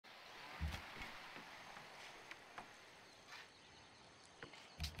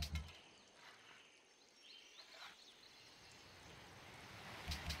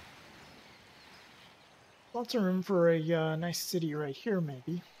Lots of room for a nice city right here,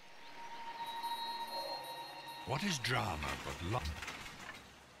 maybe. What is drama but love?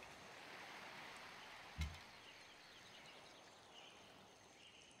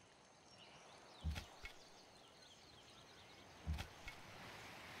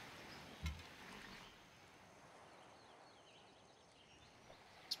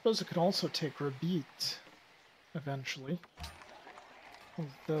 Suppose it could also take Rabit eventually.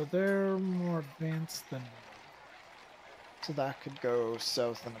 Although they're more advanced than me. So that could go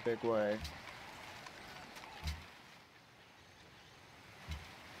south in a big way.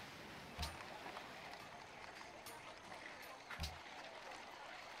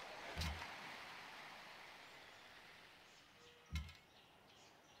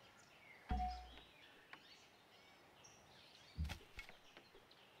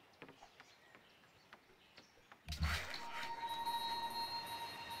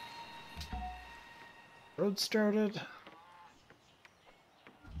 Road started.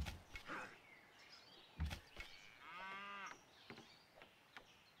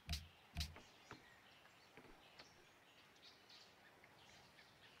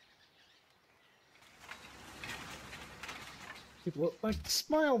 People that like to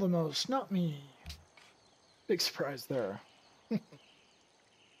smile the most, not me. Big surprise there.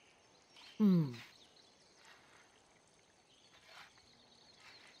 Hmm.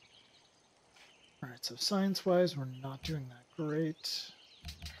 Alright, so science-wise, we're not doing that great.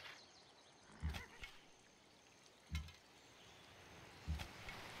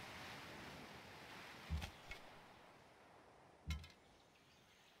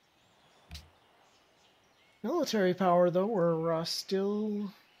 Military power, though, we're still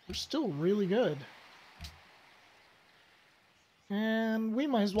really good. And we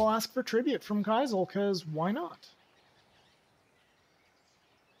might as well ask for tribute from Kaisel, because why not?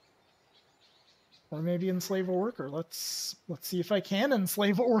 Or maybe enslave a worker. Let's see if I can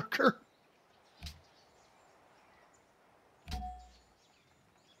enslave a worker.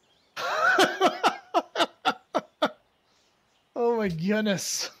 Oh my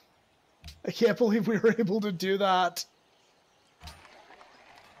goodness. I can't believe we were able to do that.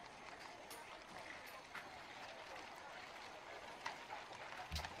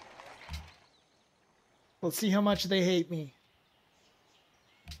 Let's see how much they hate me.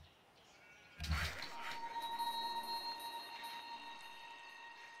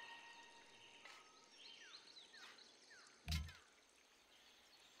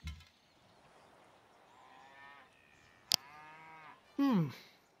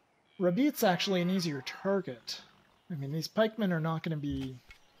 Rabit's actually an easier target. I mean, these pikemen are not going to be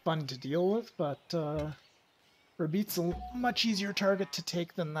fun to deal with, but Rabit's a much easier target to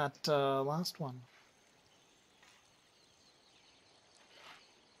take than that last one.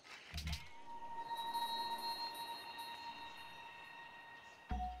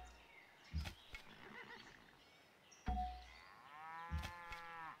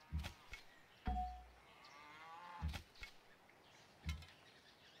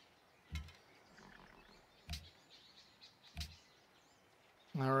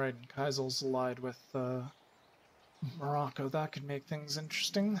 Alright, Kaisel's allied with Morocco. That could make things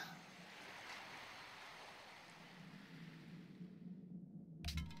interesting.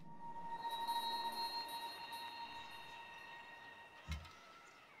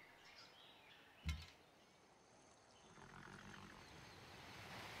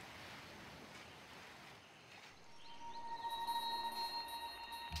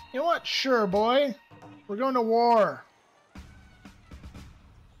 You know what? Sure, boy. We're going to war.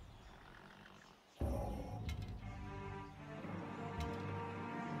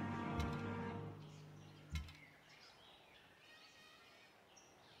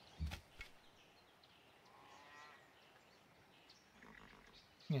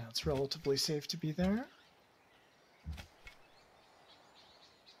 Yeah, it's relatively safe to be there.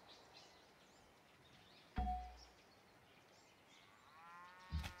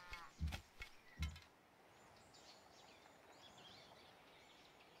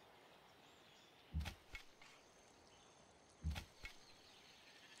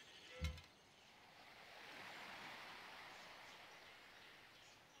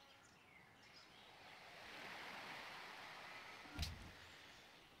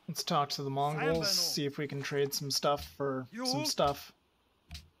 Let's talk to the Mongols, see if we can trade some stuff for some stuff.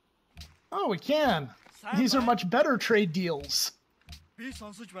 Oh, we can! These are much better trade deals!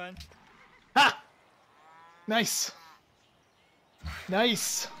 Ha! Nice!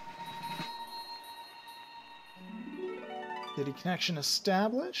 Nice! City connection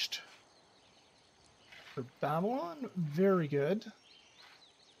established. For Babylon, very good.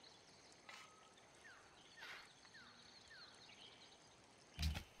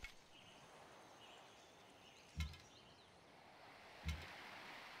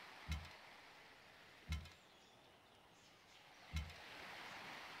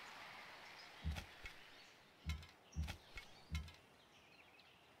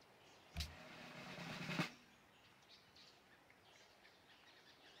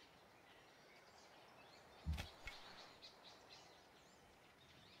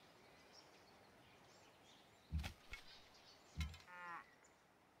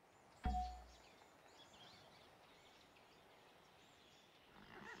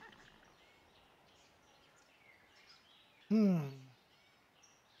 Hmm.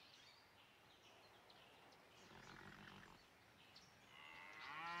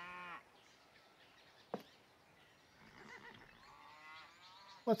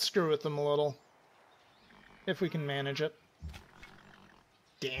 Let's screw with them a little. If we can manage it.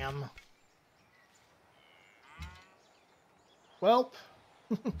 Damn. Welp.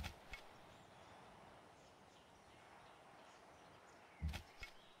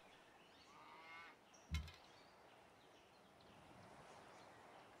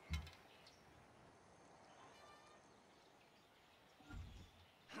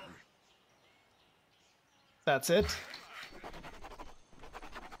 That's it.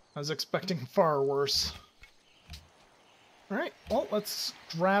 I was expecting far worse. Alright, well, let's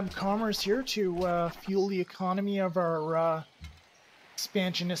grab commerce here to fuel the economy of our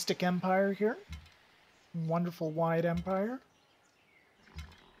expansionistic empire here. Wonderful wide empire.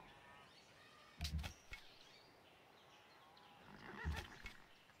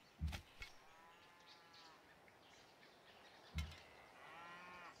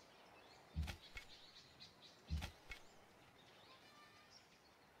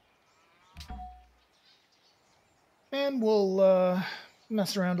 And we'll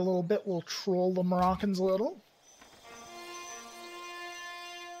mess around a little bit. We'll troll the Moroccans a little.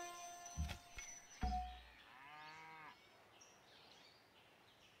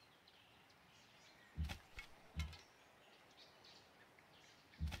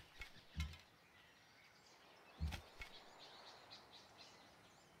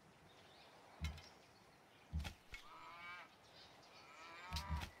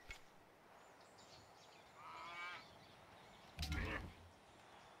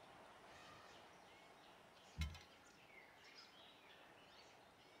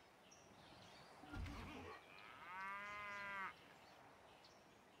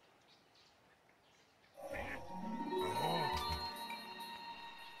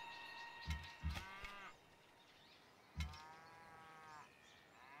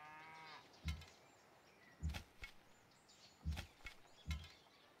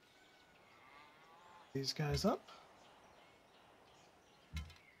 These guys up.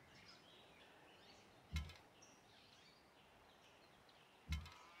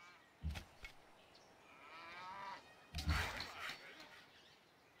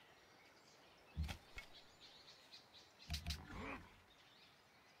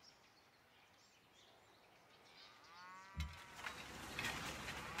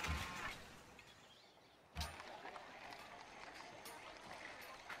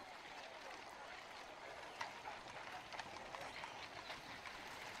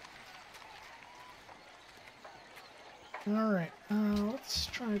 Alright, let's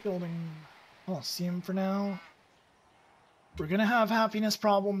try building Coliseum for now. We're gonna have happiness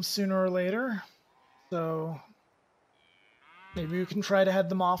problems sooner or later, so maybe we can try to head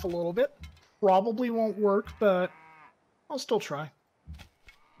them off a little bit. Probably won't work, but I'll still try.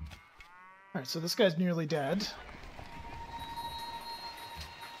 Alright, so this guy's nearly dead.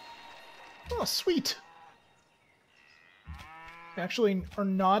 Oh, sweet! We actually are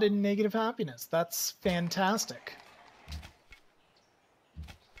not in negative happiness. That's fantastic.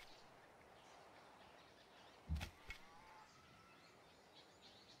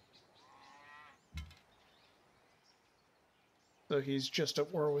 So he's just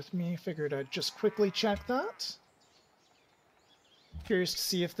at war with me. Figured I'd just quickly check that. Curious to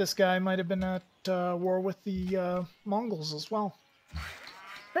see if this guy might have been at war with the Mongols as well.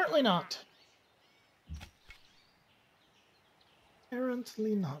 Apparently not.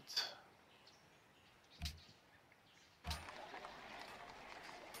 Apparently not.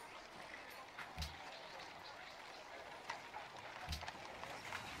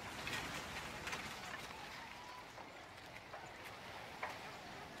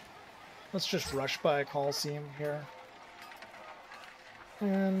 Let's just rush by a Coliseum here.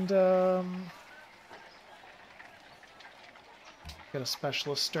 And, get a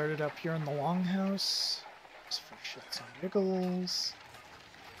specialist started up here in the Longhouse. Just for shits and giggles.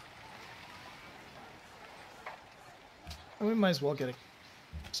 And we might as well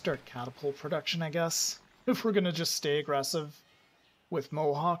start catapult production, I guess. If we're gonna just stay aggressive with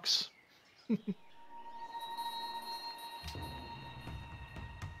Mohawks.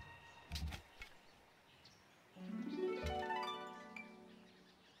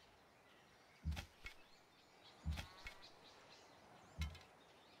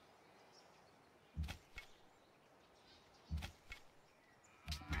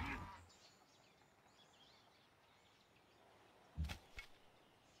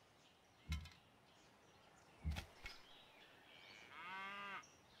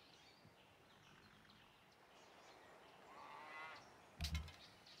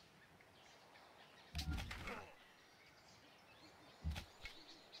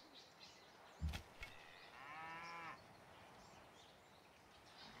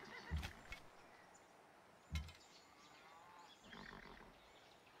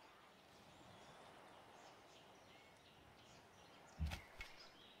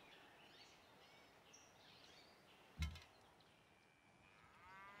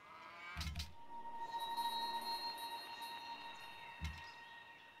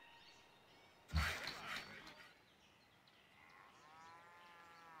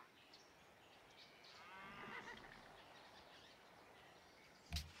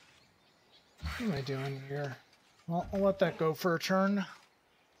 What am I doing here? Well, I'll let that go for a turn.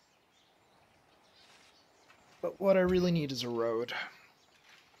 But what I really need is a road.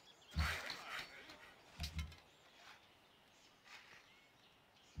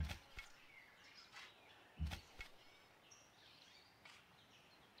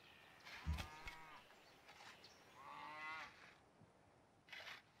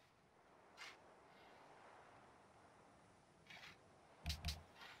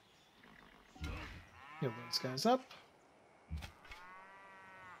 Heal those guys up.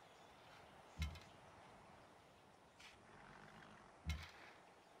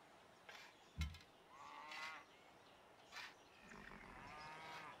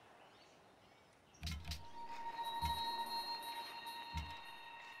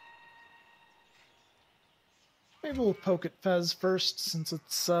 Maybe we'll poke at Fez first, since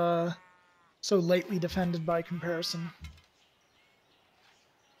it's so lightly defended by comparison.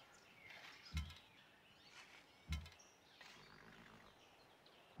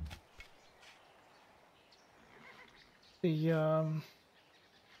 The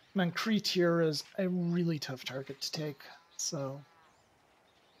Mancrete here is a really tough target to take, so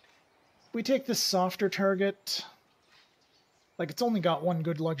if we take this softer target, like it's only got one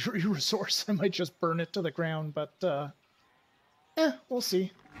good luxury resource, I might just burn it to the ground, but we'll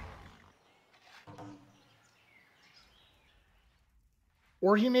see.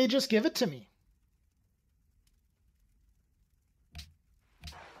 Or he may just give it to me.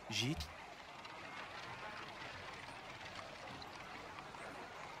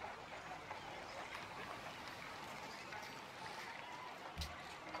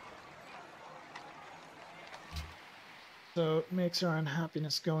 So it makes our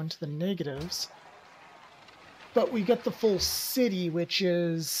unhappiness go into the negatives. But we get the full city, which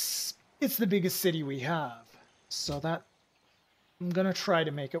is... it's the biggest city we have. So that... I'm gonna try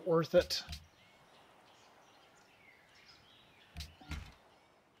to make it worth it.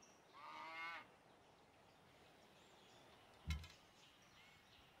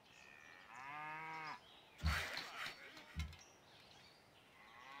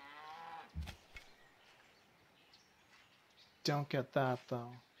 Don't get that,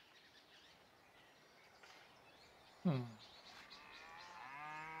 though.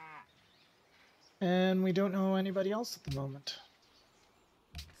 And we don't know anybody else at the moment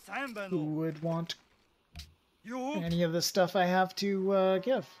who would want any of the stuff I have to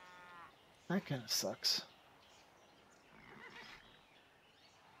give. That kind of sucks.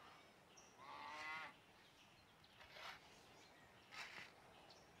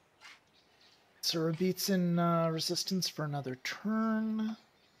 So beats in resistance for another turn.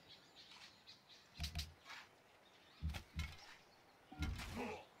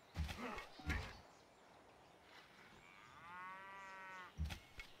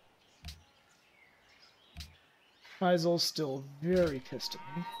 Faisal's still very pissed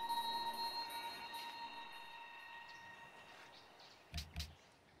at me.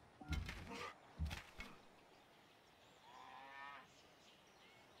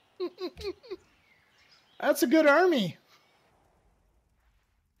 That's a good army.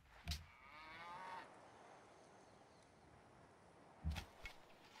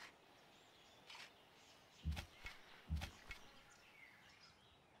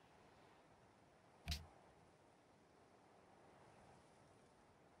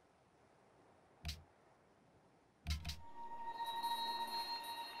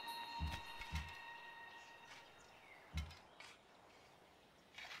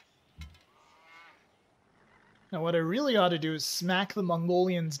 Now what I really ought to do is smack the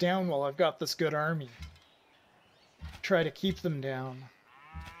Mongolians down while I've got this good army. Try to keep them down.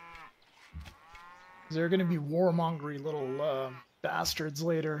 They're going to be warmongery little bastards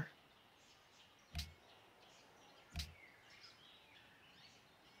later.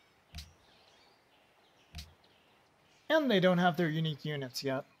 And they don't have their unique units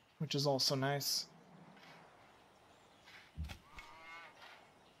yet, which is also nice.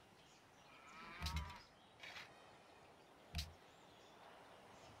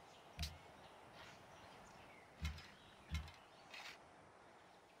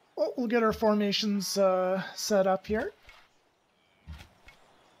 Well, we'll get our formations set up here.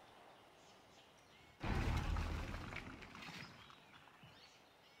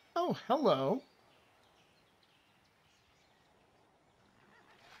 Oh, hello.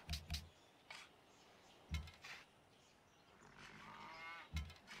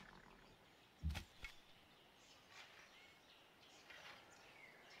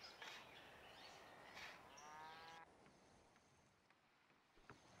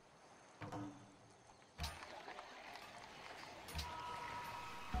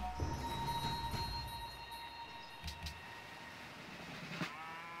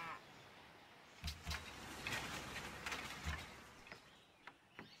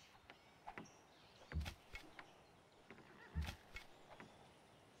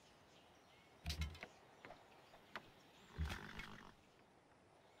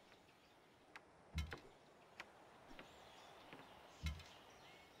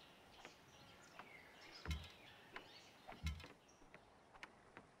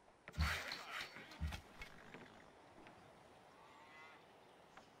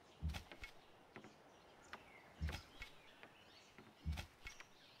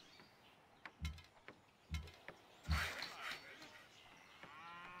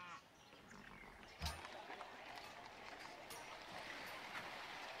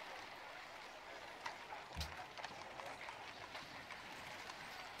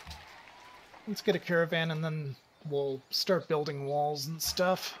 Let's get a caravan and then we'll start building walls and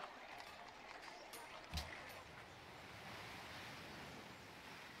stuff.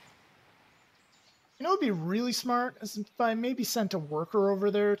 You know what would be really smart is if I maybe sent a worker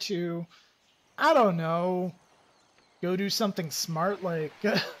over there to, I don't know, go do something smart like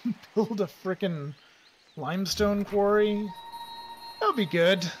build a frickin' limestone quarry. That would be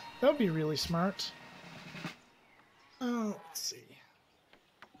good. That would be really smart. Oh, let's see.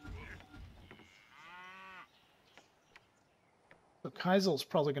 So Kaisel's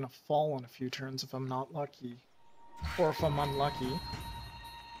probably going to fall in a few turns if I'm not lucky. Or if I'm unlucky.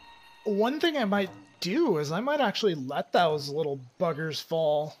 One thing I might do is I might actually let those little buggers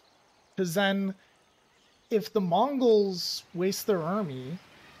fall. Because then, if the Mongols waste their army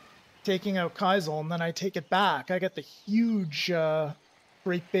taking out Kaisel and then I take it back, I get the huge,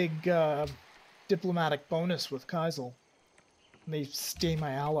 great big diplomatic bonus with Kaisel. And they stay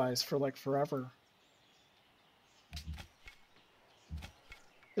my allies for like forever.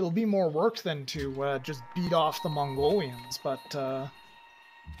 It'll be more work than to just beat off the Mongolians, but it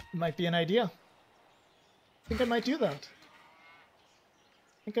might be an idea. I think I might do that.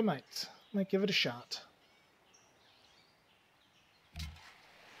 I think I might. Might give it a shot.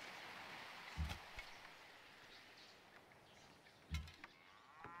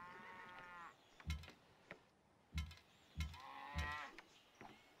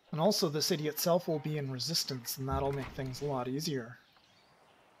 And also, the city itself will be in resistance, and that'll make things a lot easier.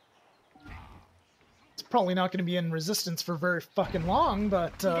 It's probably not going to be in resistance for very fucking long,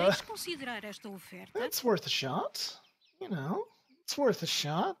 but it's worth a shot. You know, it's worth a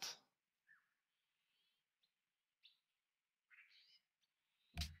shot.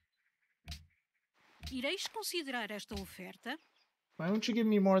 Ireis considerar esta oferta? Why don't you give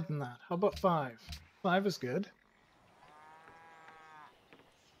me more than that? How about 5? 5 is good.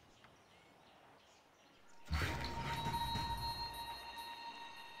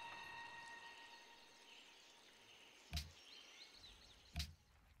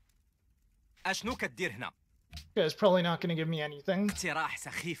 أشنو كدير هنا؟ You guys probably not going to give me anything. اقتراح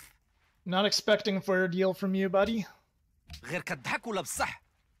سخيف. Not expecting a fair deal from you, buddy. غير كضحك ولا بصح؟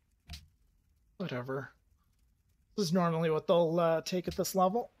 Whatever. This is normally what they'll take at this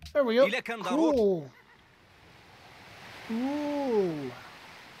level. There we go. Cool. Ooh.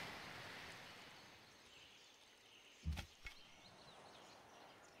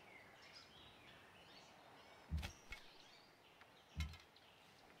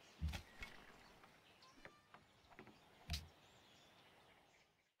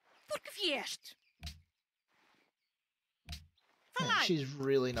 Por que vieste? Man, she's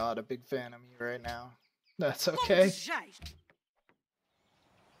really not a big fan of me right now. That's Como okay. desejais?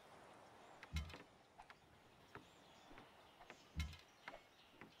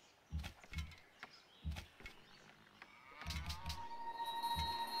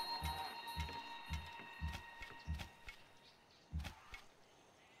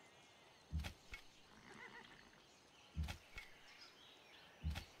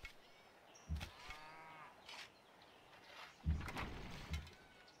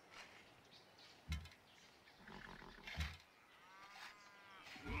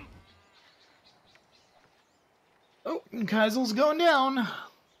 Oh, and Kaisel's going down.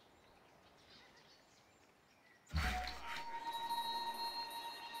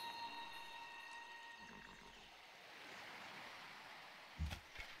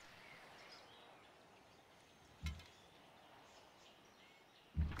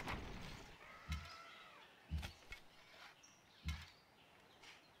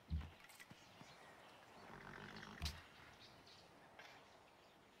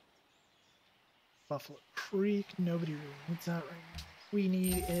 Buffalo Creek, nobody really needs that right now. We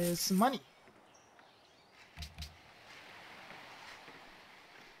need is some money.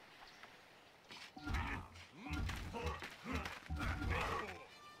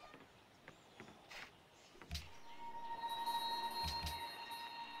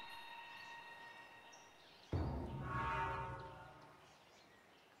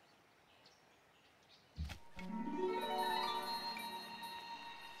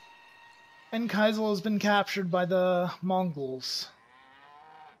 And Kaisel has been captured by the Mongols.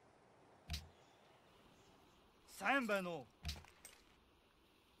 سعنبانو.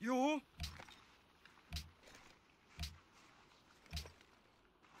 يو.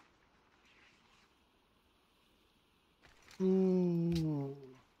 Ooh.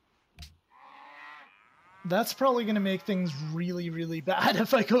 That's probably going to make things really, really bad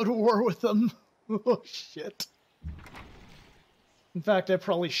if I go to war with them. Oh, shit. In fact, I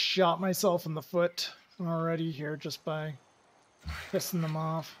probably shot myself in the foot already here just by pissing them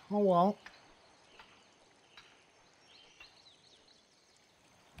off. Oh well.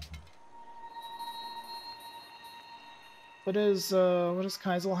 what does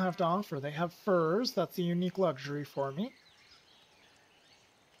Kaisel have to offer? They have furs. That's a unique luxury for me.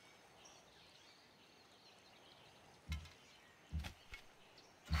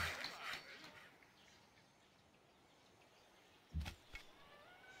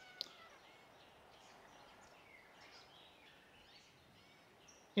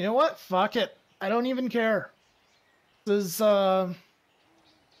 You know what? Fuck it. I don't even care. This is the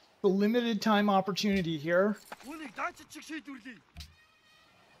limited time opportunity here.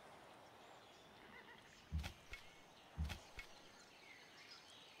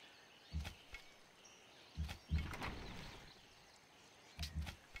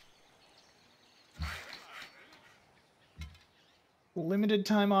 Limited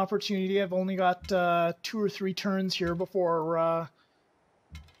time opportunity. I've only got 2 or 3 turns here before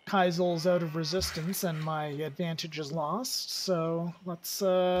Kaisel's out of resistance and my advantage is lost. So let's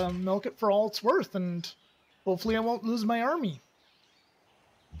milk it for all it's worth, and hopefully I won't lose my army.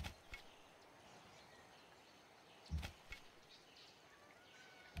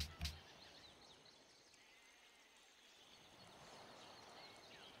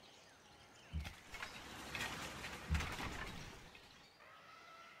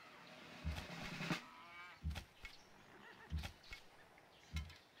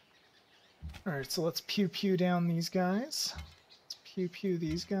 Alright, so let's pew-pew down these guys. Let's pew-pew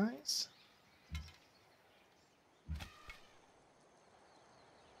these guys.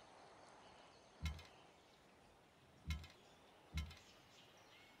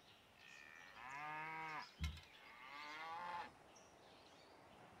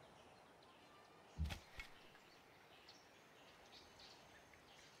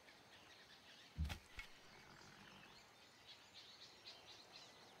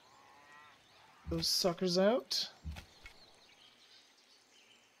 Those suckers out.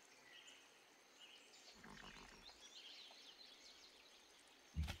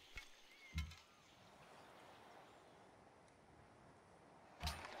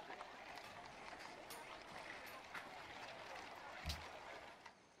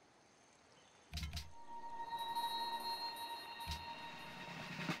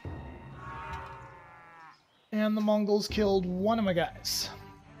 And the Mongols killed one of my guys.